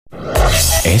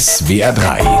SWR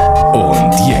 3.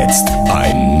 Und jetzt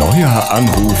ein neuer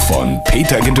Anruf von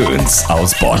Peter Gedöns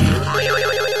aus Bonn.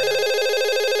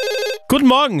 Guten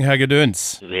Morgen, Herr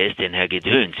Gedöns. Wer ist denn Herr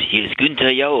Gedöns? Hier ist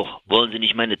Günther Jauch. Wollen Sie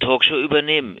nicht meine Talkshow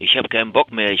übernehmen? Ich habe keinen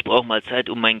Bock mehr. Ich brauche mal Zeit,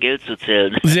 um mein Geld zu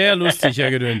zählen. Sehr lustig,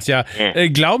 Herr Gedöns, ja.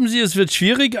 Glauben Sie, es wird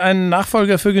schwierig, einen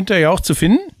Nachfolger für Günther Jauch zu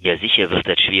finden? Ja, sicher wird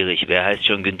das schwierig. Wer heißt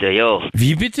schon Günther Jauch?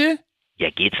 Wie bitte?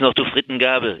 Ja, geht's noch, du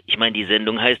Frittengabel? Ich meine, die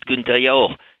Sendung heißt Günther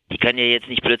Jauch. Die kann ja jetzt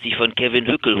nicht plötzlich von Kevin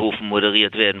Hückelhofen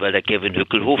moderiert werden, weil der Kevin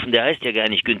Hückelhofen, der heißt ja gar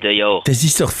nicht Günther Jauch. Das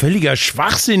ist doch völliger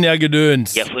Schwachsinn, Herr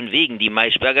Gedöns. Ja, von wegen. Die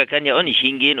Maischberger kann ja auch nicht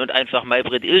hingehen und einfach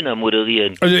Maybrit Illner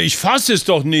moderieren. Also ich fasse es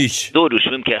doch nicht. So, du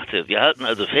Schwimmkerze. Wir halten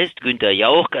also fest, Günther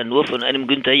Jauch kann nur von einem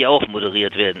Günther Jauch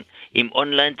moderiert werden. Im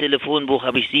Online-Telefonbuch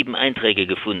habe ich 7 Einträge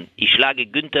gefunden. Ich schlage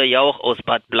Günther Jauch aus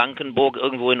Bad Blankenburg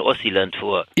irgendwo in Ossiland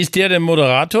vor. Ist der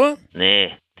Moderator?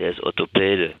 Nee, der ist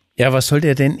Orthopäde. Ja, was soll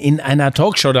der denn in einer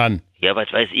Talkshow dann? Ja,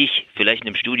 was weiß ich. Vielleicht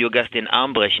einem Studiogast den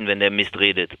Arm brechen, wenn der Mist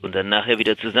redet und dann nachher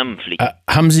wieder zusammenfliegen.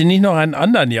 Haben Sie nicht noch einen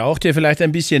anderen Jauch, der vielleicht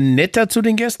ein bisschen netter zu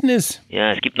den Gästen ist?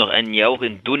 Ja, es gibt noch einen Jauch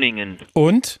in Dunningen.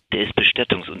 Und? Der ist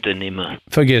Bestattungsunternehmer.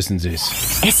 Vergessen Sie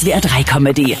es. SWR 3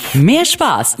 Comedy. Mehr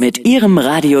Spaß mit Ihrem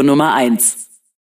Radio Nummer 1.